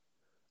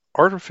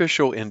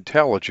Artificial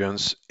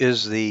intelligence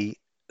is the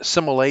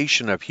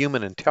simulation of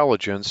human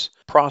intelligence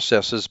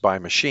processes by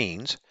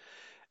machines,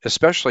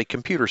 especially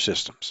computer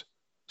systems.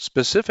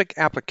 Specific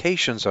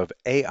applications of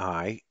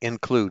AI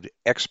include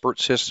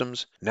expert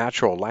systems,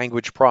 natural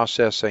language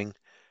processing,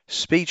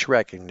 speech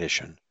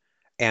recognition,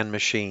 and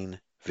machine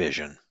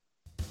vision.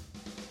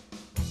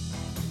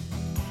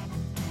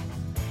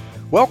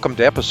 Welcome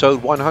to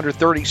episode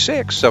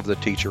 136 of the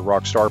Teacher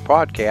Rockstar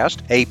podcast,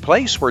 a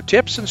place where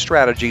tips and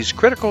strategies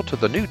critical to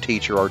the new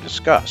teacher are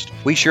discussed.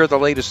 We share the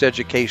latest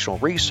educational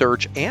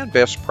research and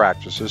best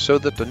practices so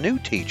that the new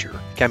teacher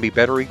can be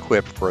better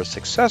equipped for a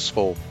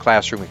successful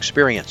classroom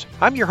experience.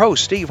 I'm your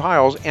host, Steve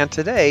Hiles, and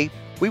today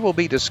we will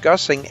be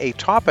discussing a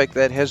topic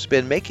that has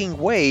been making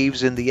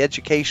waves in the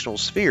educational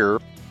sphere,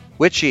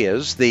 which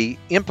is the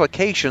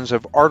implications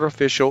of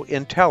artificial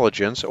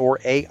intelligence, or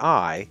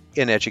AI,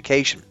 in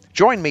education.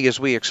 Join me as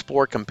we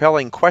explore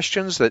compelling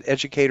questions that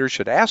educators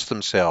should ask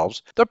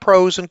themselves, the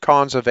pros and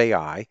cons of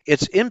AI,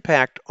 its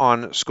impact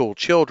on school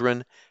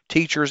children,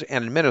 teachers,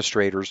 and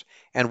administrators,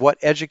 and what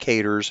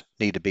educators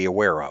need to be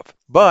aware of.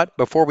 But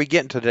before we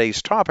get into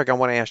today's topic, I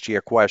want to ask you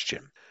a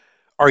question.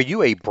 Are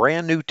you a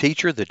brand new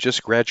teacher that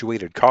just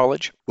graduated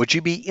college? Would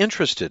you be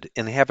interested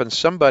in having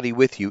somebody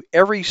with you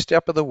every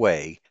step of the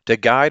way to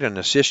guide and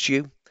assist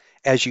you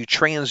as you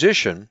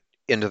transition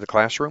into the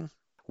classroom?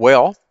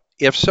 Well,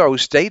 if so,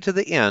 stay to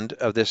the end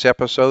of this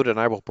episode and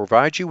I will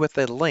provide you with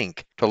a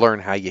link to learn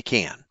how you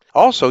can.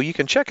 Also, you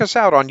can check us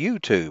out on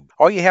YouTube.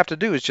 All you have to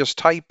do is just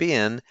type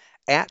in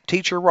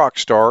 @Teacher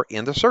Rockstar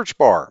in the search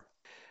bar.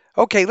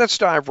 Okay, let's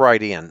dive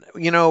right in.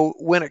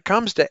 When it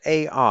comes to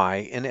AI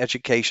in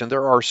education,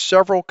 there are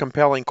several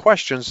compelling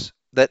questions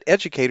that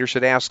educators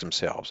should ask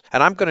themselves.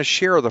 And I'm going to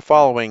share the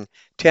following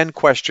 10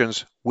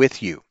 questions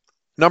with you.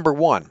 Number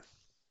one,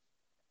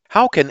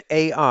 how can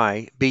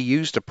AI be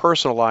used to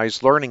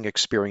personalize learning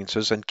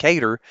experiences and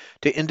cater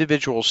to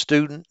individual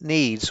student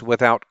needs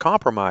without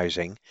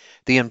compromising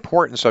the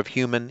importance of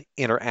human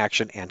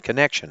interaction and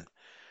connection?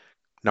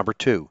 Number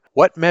two,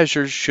 what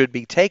measures should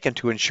be taken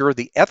to ensure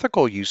the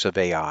ethical use of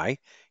AI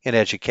in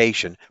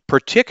education,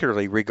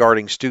 particularly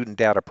regarding student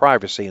data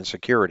privacy and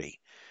security?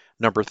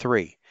 Number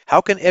three, how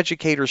can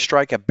educators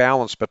strike a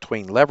balance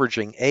between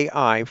leveraging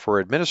AI for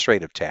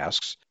administrative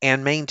tasks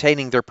and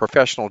maintaining their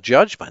professional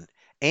judgment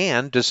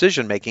and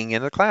decision-making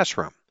in the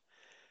classroom?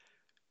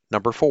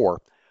 Number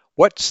four,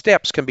 what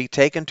steps can be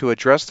taken to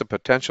address the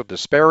potential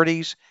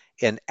disparities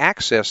in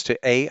access to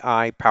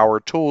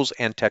AI-powered tools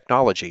and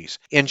technologies,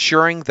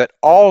 ensuring that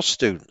all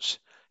students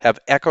have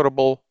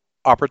equitable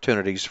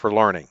opportunities for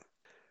learning?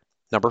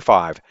 Number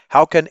five,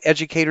 how can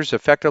educators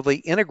effectively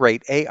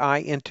integrate AI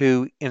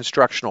into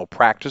instructional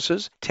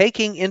practices,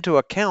 taking into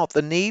account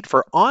the need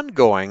for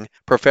ongoing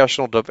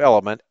professional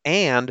development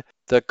and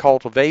the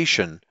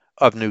cultivation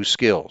of new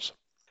skills?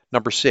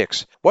 Number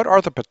six, what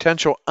are the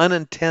potential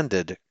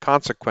unintended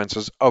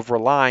consequences of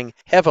relying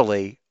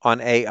heavily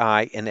on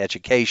AI in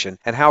education,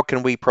 and how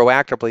can we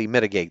proactively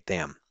mitigate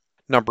them?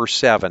 Number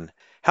seven,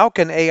 how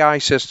can AI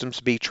systems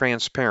be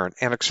transparent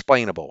and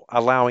explainable,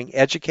 allowing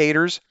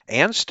educators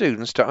and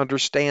students to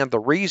understand the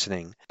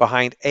reasoning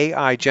behind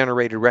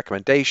AI-generated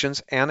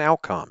recommendations and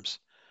outcomes?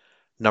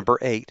 Number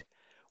eight,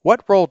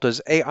 what role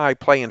does AI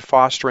play in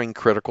fostering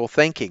critical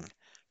thinking,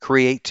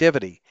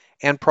 creativity,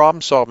 and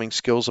problem-solving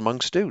skills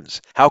among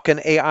students? How can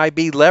AI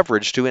be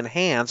leveraged to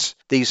enhance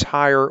these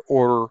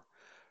higher-order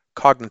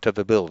cognitive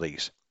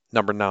abilities?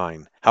 Number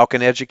nine, how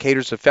can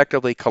educators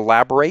effectively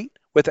collaborate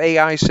with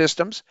AI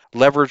systems,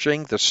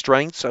 leveraging the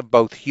strengths of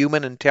both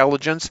human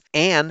intelligence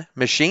and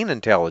machine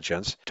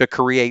intelligence to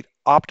create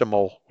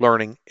optimal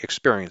learning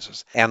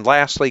experiences? And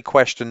lastly,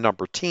 question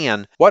number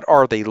 10, what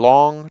are the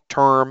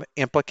long-term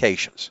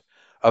implications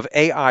of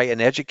AI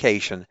in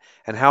education,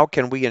 and how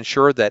can we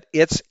ensure that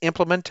its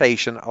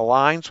implementation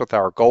aligns with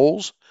our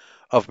goals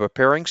of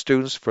preparing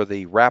students for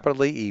the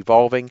rapidly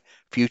evolving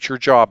future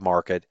job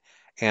market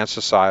and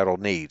societal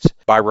needs?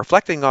 By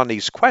reflecting on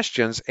these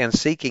questions and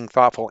seeking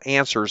thoughtful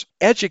answers,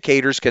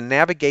 educators can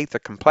navigate the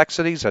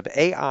complexities of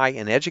AI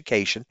in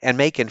education and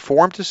make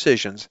informed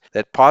decisions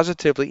that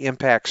positively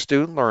impact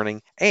student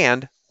learning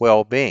and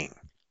well-being.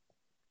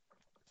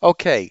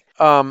 Okay,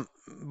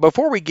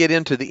 before we get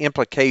into the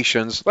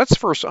implications, let's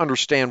first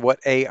understand what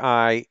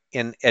AI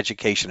in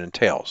education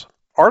entails.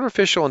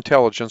 Artificial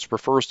intelligence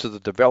refers to the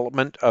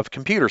development of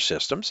computer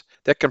systems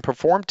that can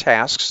perform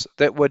tasks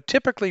that would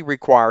typically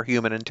require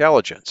human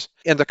intelligence.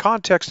 In the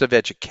context of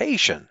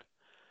education,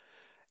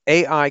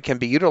 AI can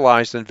be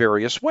utilized in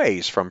various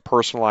ways, from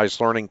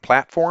personalized learning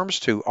platforms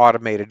to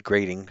automated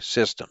grading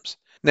systems.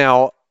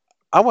 Now,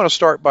 I want to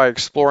start by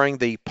exploring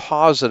the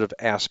positive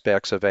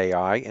aspects of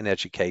AI in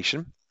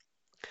education.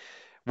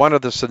 One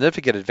of the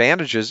significant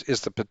advantages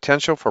is the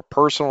potential for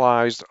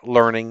personalized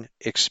learning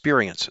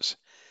experiences.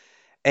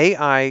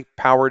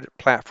 AI-powered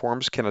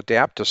platforms can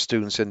adapt to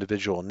students'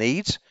 individual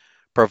needs,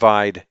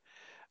 provide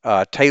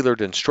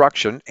tailored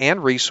instruction,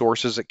 and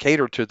resources that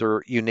cater to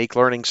their unique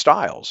learning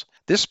styles.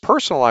 This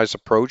personalized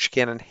approach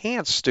can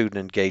enhance student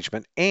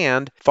engagement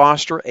and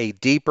foster a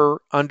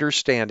deeper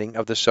understanding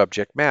of the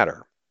subject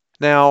matter.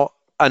 Now,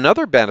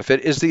 another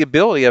benefit is the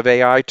ability of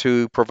AI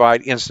to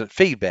provide instant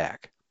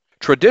feedback.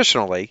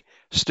 Traditionally,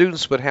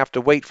 students would have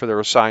to wait for their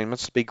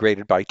assignments to be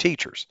graded by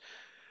teachers.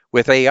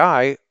 With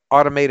AI,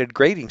 automated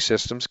grading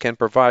systems can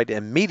provide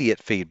immediate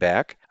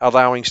feedback,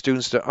 allowing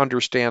students to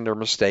understand their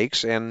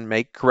mistakes and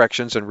make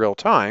corrections in real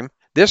time.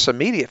 This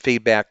immediate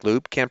feedback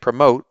loop can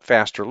promote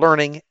faster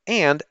learning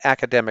and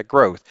academic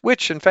growth,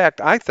 which in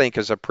fact I think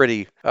is a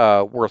pretty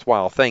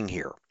worthwhile thing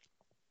here.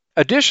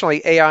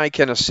 Additionally, AI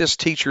can assist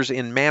teachers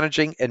in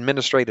managing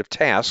administrative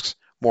tasks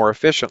more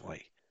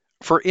efficiently.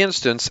 For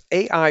instance,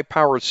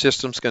 AI-powered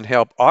systems can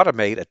help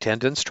automate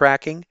attendance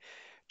tracking,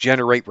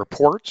 generate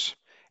reports,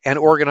 and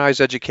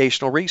organize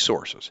educational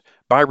resources.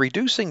 By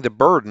reducing the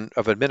burden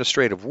of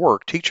administrative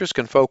work, teachers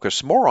can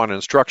focus more on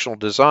instructional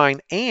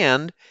design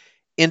and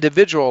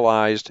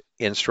individualized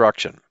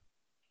instruction.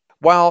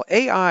 While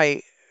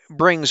AI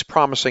brings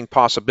promising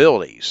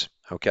possibilities,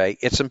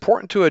 it's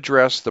important to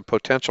address the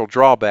potential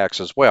drawbacks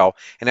as well,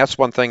 and that's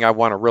one thing I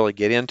want to really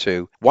get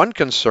into. One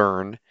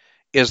concern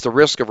is the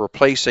risk of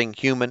replacing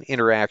human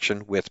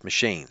interaction with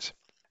machines.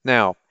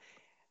 Now,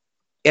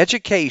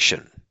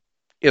 education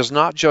is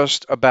not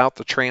just about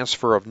the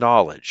transfer of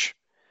knowledge.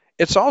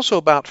 It's also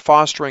about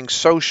fostering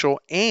social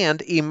and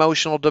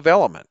emotional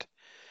development.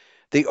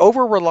 The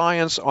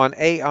over-reliance on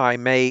AI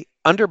may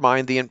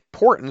undermine the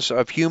importance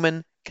of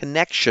human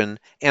connection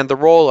and the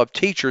role of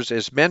teachers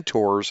as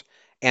mentors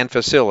and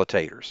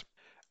facilitators.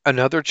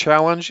 Another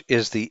challenge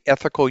is the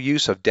ethical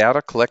use of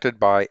data collected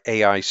by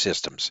AI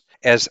systems.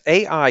 As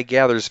AI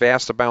gathers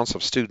vast amounts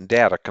of student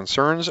data,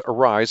 concerns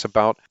arise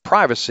about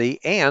privacy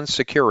and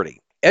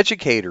security.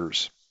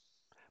 Educators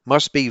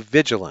must be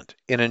vigilant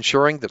in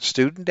ensuring that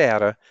student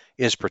data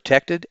is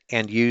protected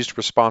and used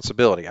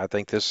responsibly. I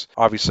think this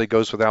obviously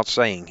goes without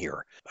saying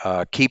here.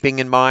 Keeping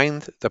in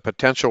mind the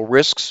potential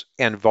risks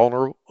and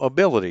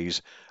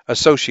vulnerabilities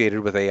associated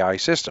with AI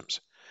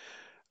systems.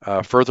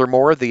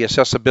 Furthermore, the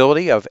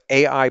accessibility of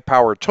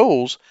AI-powered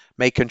tools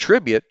may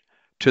contribute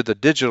to the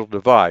digital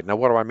divide. Now,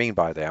 what do I mean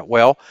by that?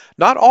 Well,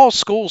 not all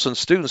schools and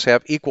students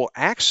have equal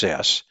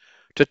access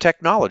to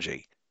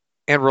technology,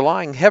 and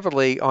relying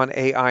heavily on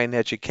AI in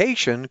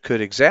education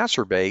could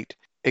exacerbate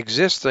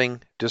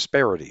existing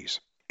disparities.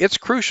 It's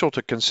crucial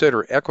to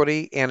consider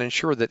equity and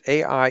ensure that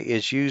AI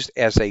is used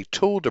as a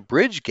tool to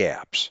bridge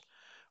gaps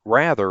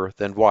rather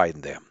than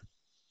widen them.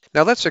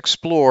 Now let's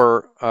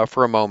explore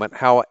for a moment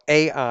how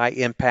AI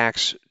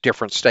impacts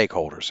different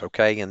stakeholders,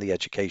 in the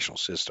educational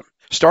system.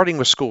 Starting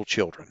with school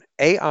children,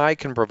 AI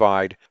can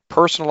provide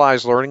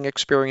personalized learning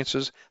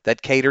experiences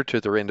that cater to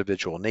their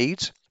individual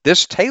needs.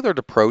 This tailored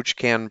approach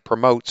can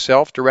promote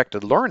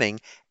self-directed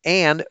learning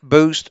and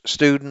boost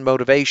student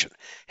motivation.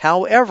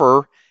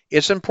 However,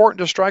 it's important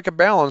to strike a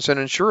balance and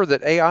ensure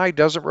that AI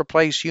doesn't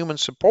replace human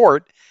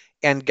support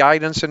and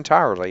guidance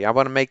entirely. I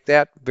want to make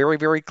that very,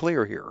 very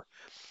clear here.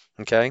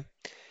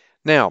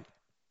 Now,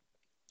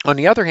 on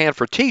the other hand,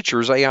 for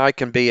teachers, AI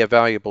can be a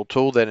valuable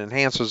tool that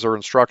enhances their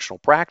instructional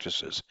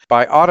practices.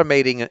 By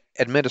automating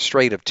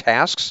administrative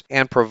tasks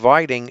and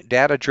providing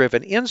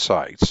data-driven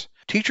insights,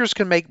 teachers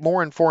can make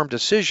more informed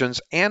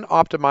decisions and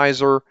optimize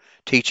their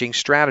teaching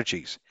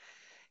strategies.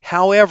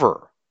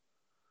 However,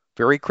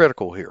 very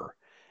critical here,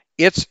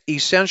 it's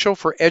essential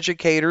for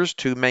educators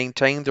to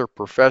maintain their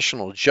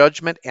professional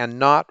judgment and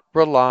not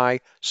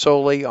rely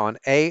solely on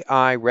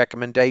AI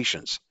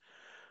recommendations.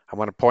 I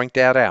want to point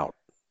that out.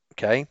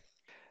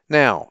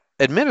 Now,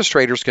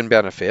 administrators can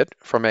benefit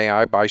from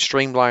AI by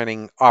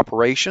streamlining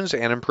operations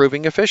and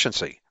improving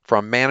efficiency.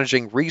 From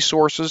managing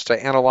resources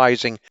to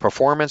analyzing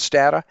performance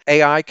data,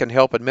 AI can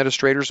help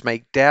administrators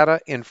make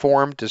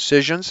data-informed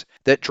decisions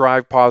that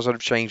drive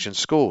positive change in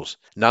schools.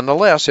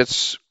 Nonetheless,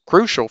 it's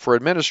crucial for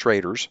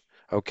administrators,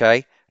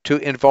 to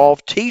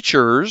involve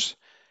teachers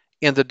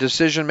in the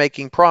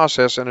decision-making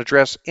process and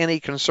address any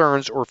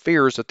concerns or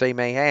fears that they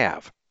may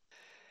have.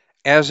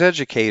 As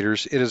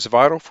educators, it is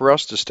vital for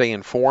us to stay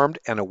informed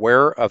and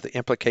aware of the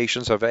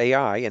implications of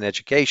AI in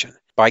education.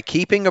 By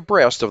keeping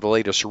abreast of the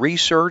latest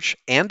research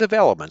and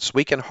developments,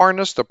 we can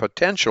harness the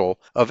potential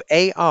of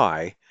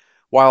AI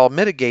while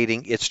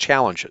mitigating its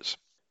challenges.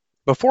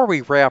 Before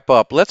we wrap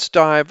up, let's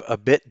dive a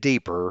bit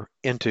deeper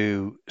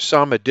into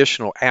some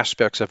additional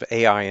aspects of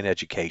AI in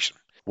education.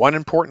 One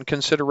important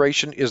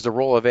consideration is the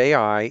role of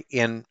AI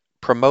in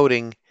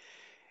promoting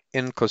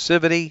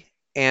inclusivity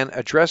and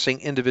addressing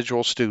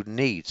individual student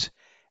needs.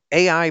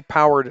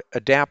 AI-powered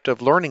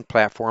adaptive learning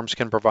platforms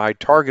can provide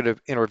targeted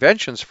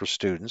interventions for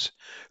students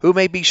who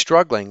may be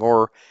struggling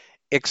or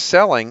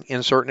excelling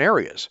in certain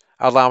areas,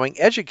 allowing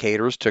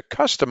educators to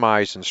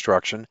customize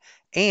instruction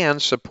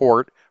and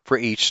support for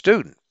each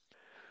student.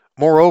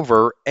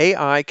 Moreover,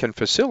 AI can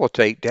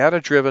facilitate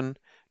data-driven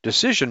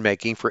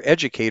decision-making for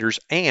educators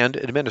and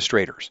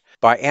administrators.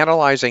 By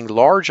analyzing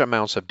large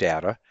amounts of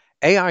data,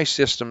 AI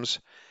systems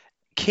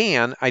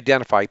can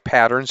identify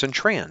patterns and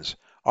trends,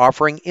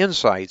 offering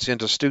insights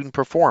into student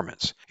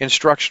performance,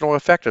 instructional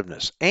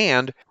effectiveness,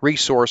 and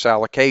resource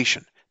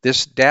allocation.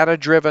 This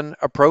data-driven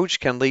approach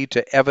can lead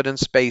to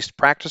evidence-based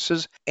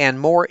practices and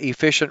more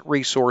efficient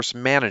resource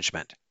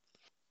management.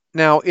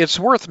 Now, it's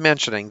worth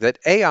mentioning that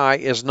AI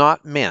is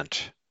not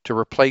meant to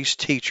replace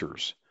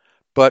teachers,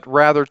 but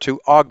rather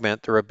to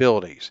augment their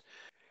abilities.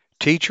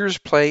 Teachers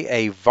play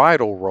a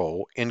vital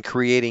role in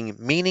creating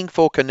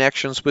meaningful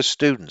connections with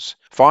students,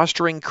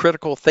 fostering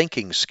critical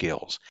thinking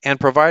skills, and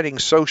providing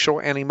social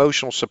and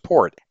emotional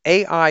support.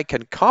 AI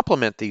can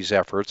complement these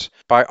efforts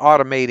by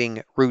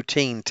automating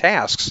routine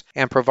tasks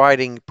and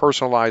providing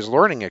personalized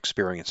learning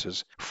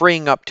experiences,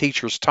 freeing up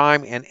teachers'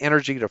 time and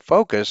energy to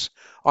focus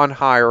on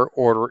higher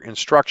order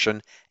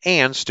instruction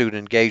and student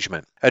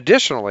engagement.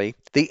 Additionally,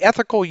 the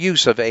ethical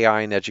use of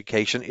AI in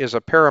education is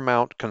a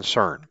paramount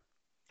concern.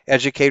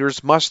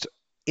 Educators must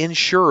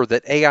ensure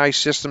that AI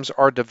systems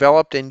are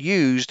developed and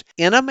used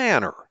in a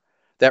manner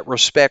that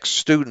respects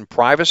student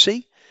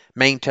privacy,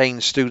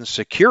 maintains student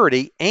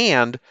security,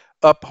 and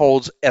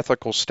upholds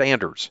ethical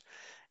standards.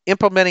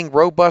 Implementing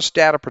robust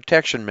data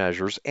protection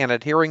measures and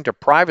adhering to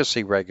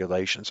privacy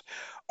regulations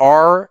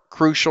are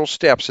crucial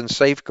steps in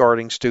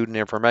safeguarding student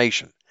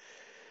information.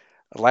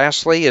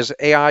 Lastly, as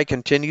AI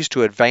continues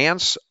to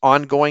advance,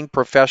 ongoing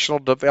professional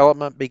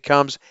development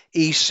becomes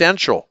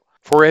essential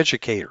for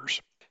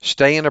educators.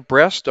 Staying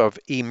abreast of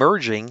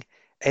emerging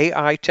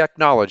AI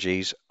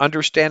technologies,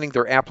 understanding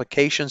their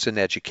applications in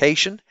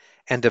education,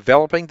 and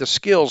developing the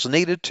skills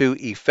needed to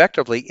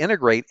effectively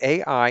integrate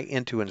AI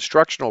into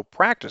instructional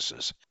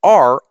practices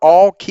are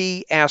all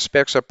key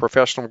aspects of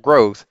professional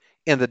growth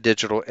in the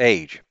digital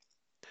age.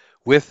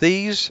 With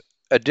these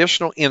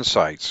additional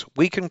insights,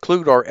 we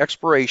conclude our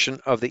exploration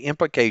of the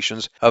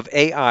implications of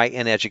AI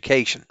in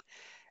education.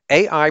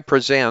 AI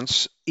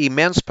presents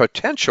immense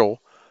potential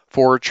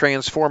for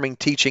transforming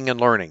teaching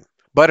and learning,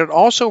 but it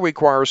also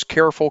requires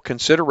careful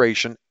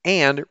consideration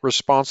and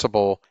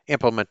responsible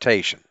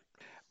implementation.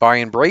 By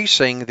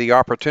embracing the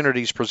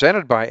opportunities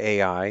presented by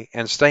AI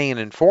and staying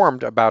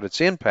informed about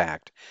its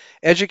impact,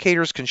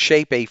 educators can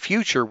shape a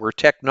future where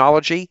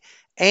technology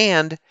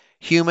and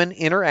human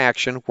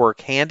interaction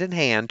work hand in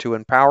hand to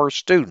empower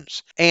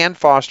students and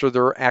foster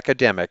their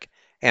academic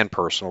and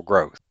personal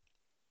growth.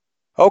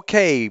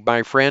 Okay,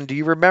 my friend, do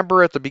you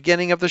remember at the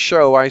beginning of the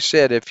show I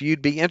said if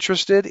you'd be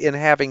interested in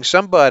having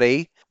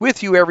somebody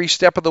with you every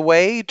step of the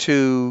way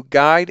to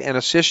guide and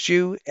assist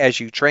you as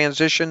you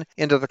transition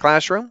into the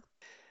classroom,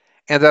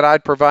 and that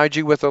I'd provide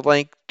you with a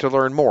link to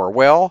learn more?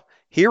 Well,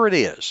 here it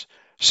is.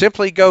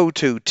 Simply go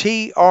to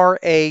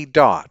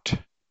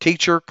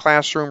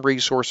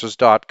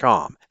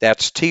tra.teacherclassroomresources.com.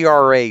 That's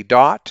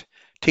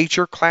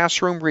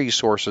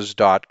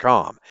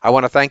tra.teacherclassroomresources.com. I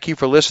want to thank you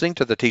for listening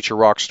to the Teacher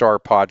Rockstar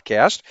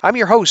podcast. I'm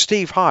your host,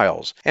 Steve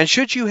Hiles, and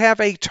should you have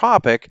a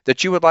topic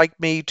that you would like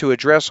me to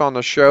address on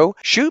the show,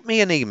 shoot me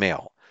an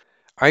email.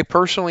 I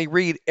personally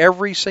read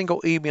every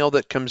single email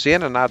that comes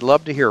in, and I'd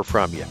love to hear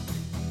from you.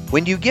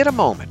 When you get a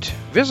moment,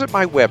 visit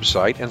my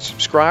website and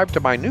subscribe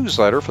to my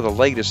newsletter for the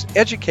latest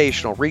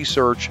educational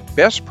research,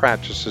 best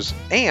practices,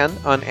 and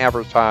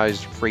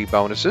unadvertised free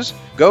bonuses.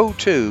 Go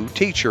to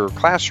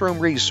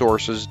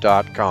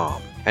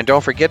teacherclassroomresources.com. And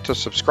don't forget to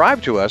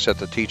subscribe to us at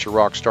the Teacher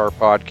Rockstar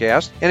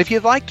Podcast. And if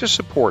you'd like to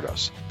support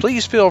us,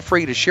 please feel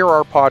free to share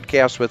our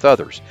podcast with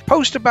others.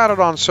 Post about it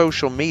on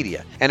social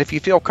media. And if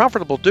you feel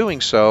comfortable doing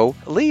so,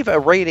 leave a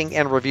rating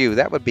and review.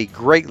 That would be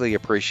greatly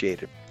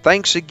appreciated.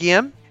 Thanks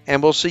again.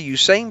 And we'll see you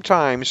same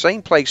time,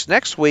 same place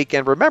next week.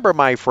 And remember,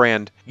 my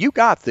friend, you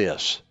got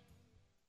this.